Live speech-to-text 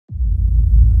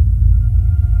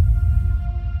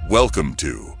Welcome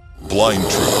to Blind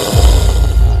Truth.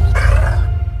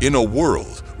 In a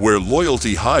world where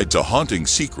loyalty hides a haunting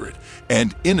secret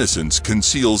and innocence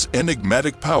conceals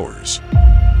enigmatic powers,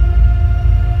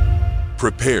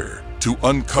 prepare to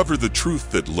uncover the truth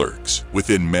that lurks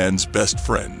within man's best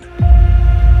friend.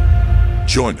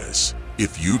 Join us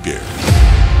if you dare.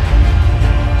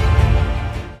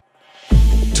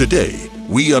 Today,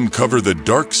 we uncover the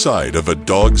dark side of a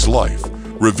dog's life,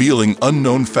 revealing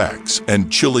unknown facts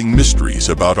and chilling mysteries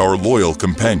about our loyal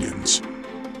companions.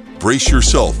 Brace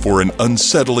yourself for an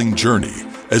unsettling journey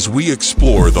as we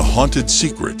explore the haunted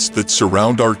secrets that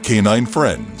surround our canine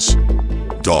friends.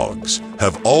 Dogs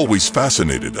have always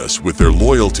fascinated us with their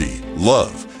loyalty,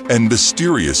 love, and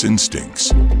mysterious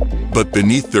instincts. But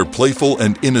beneath their playful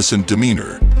and innocent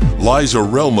demeanor lies a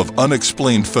realm of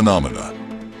unexplained phenomena.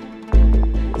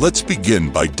 Let's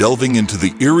begin by delving into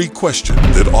the eerie question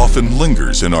that often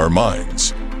lingers in our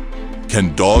minds.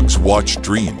 Can dogs watch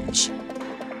dreams?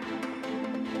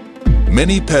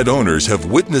 Many pet owners have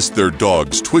witnessed their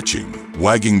dogs twitching,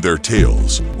 wagging their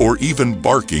tails, or even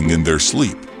barking in their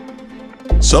sleep.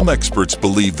 Some experts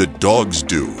believe that dogs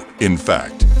do, in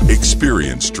fact,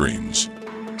 experience dreams.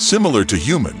 Similar to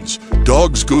humans,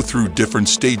 dogs go through different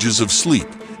stages of sleep,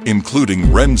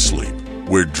 including REM sleep,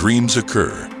 where dreams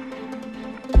occur.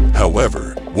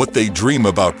 However, what they dream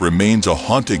about remains a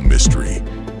haunting mystery.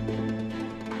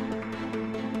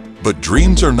 But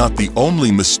dreams are not the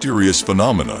only mysterious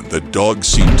phenomenon that dogs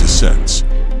seem to sense.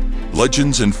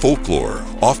 Legends and folklore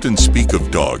often speak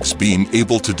of dogs being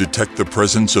able to detect the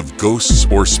presence of ghosts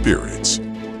or spirits.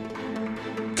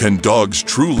 Can dogs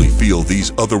truly feel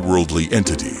these otherworldly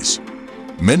entities?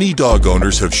 Many dog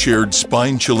owners have shared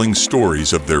spine-chilling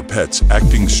stories of their pets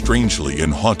acting strangely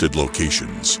in haunted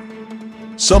locations.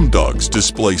 Some dogs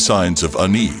display signs of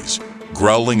unease,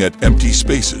 growling at empty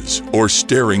spaces or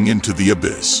staring into the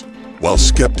abyss, while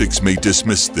skeptics may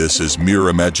dismiss this as mere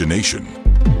imagination.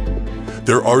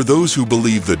 There are those who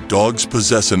believe that dogs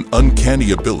possess an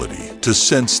uncanny ability to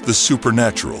sense the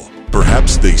supernatural.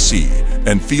 Perhaps they see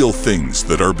and feel things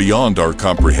that are beyond our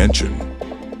comprehension.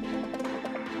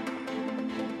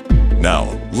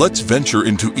 Now, let's venture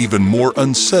into even more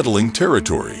unsettling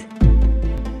territory.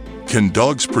 Can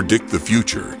dogs predict the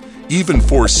future, even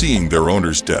foreseeing their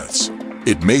owners' deaths?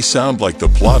 It may sound like the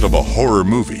plot of a horror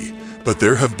movie, but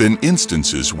there have been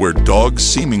instances where dogs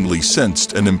seemingly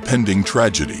sensed an impending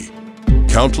tragedy.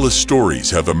 Countless stories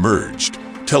have emerged,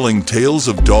 telling tales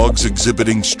of dogs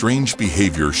exhibiting strange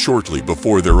behavior shortly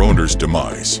before their owner's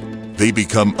demise. They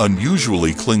become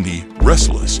unusually clingy,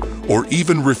 restless, or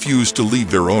even refuse to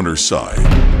leave their owner's side.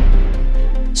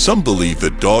 Some believe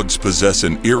that dogs possess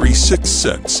an eerie sixth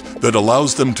sense that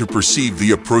allows them to perceive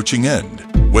the approaching end,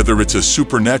 whether it's a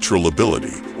supernatural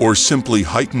ability or simply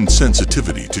heightened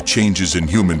sensitivity to changes in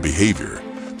human behavior.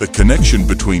 The connection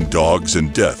between dogs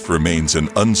and death remains an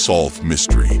unsolved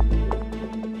mystery.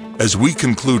 As we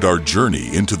conclude our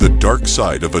journey into the dark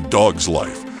side of a dog's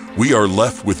life, we are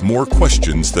left with more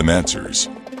questions than answers.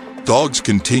 Dogs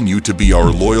continue to be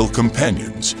our loyal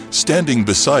companions, standing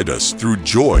beside us through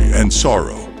joy and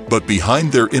sorrow. But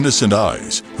behind their innocent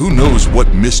eyes, who knows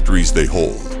what mysteries they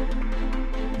hold?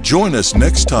 Join us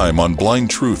next time on Blind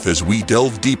Truth as we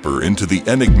delve deeper into the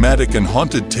enigmatic and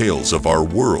haunted tales of our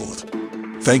world.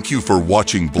 Thank you for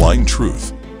watching Blind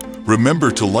Truth. Remember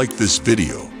to like this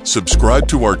video, subscribe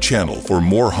to our channel for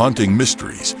more haunting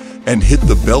mysteries, and hit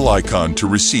the bell icon to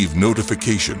receive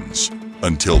notifications.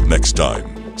 Until next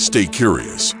time, stay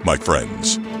curious, my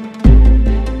friends.